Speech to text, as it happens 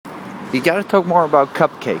You gotta talk more about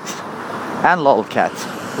Cupcakes and lolcatz.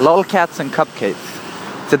 Lolcatz and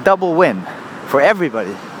Cupcakes. It's a double win for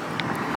everybody.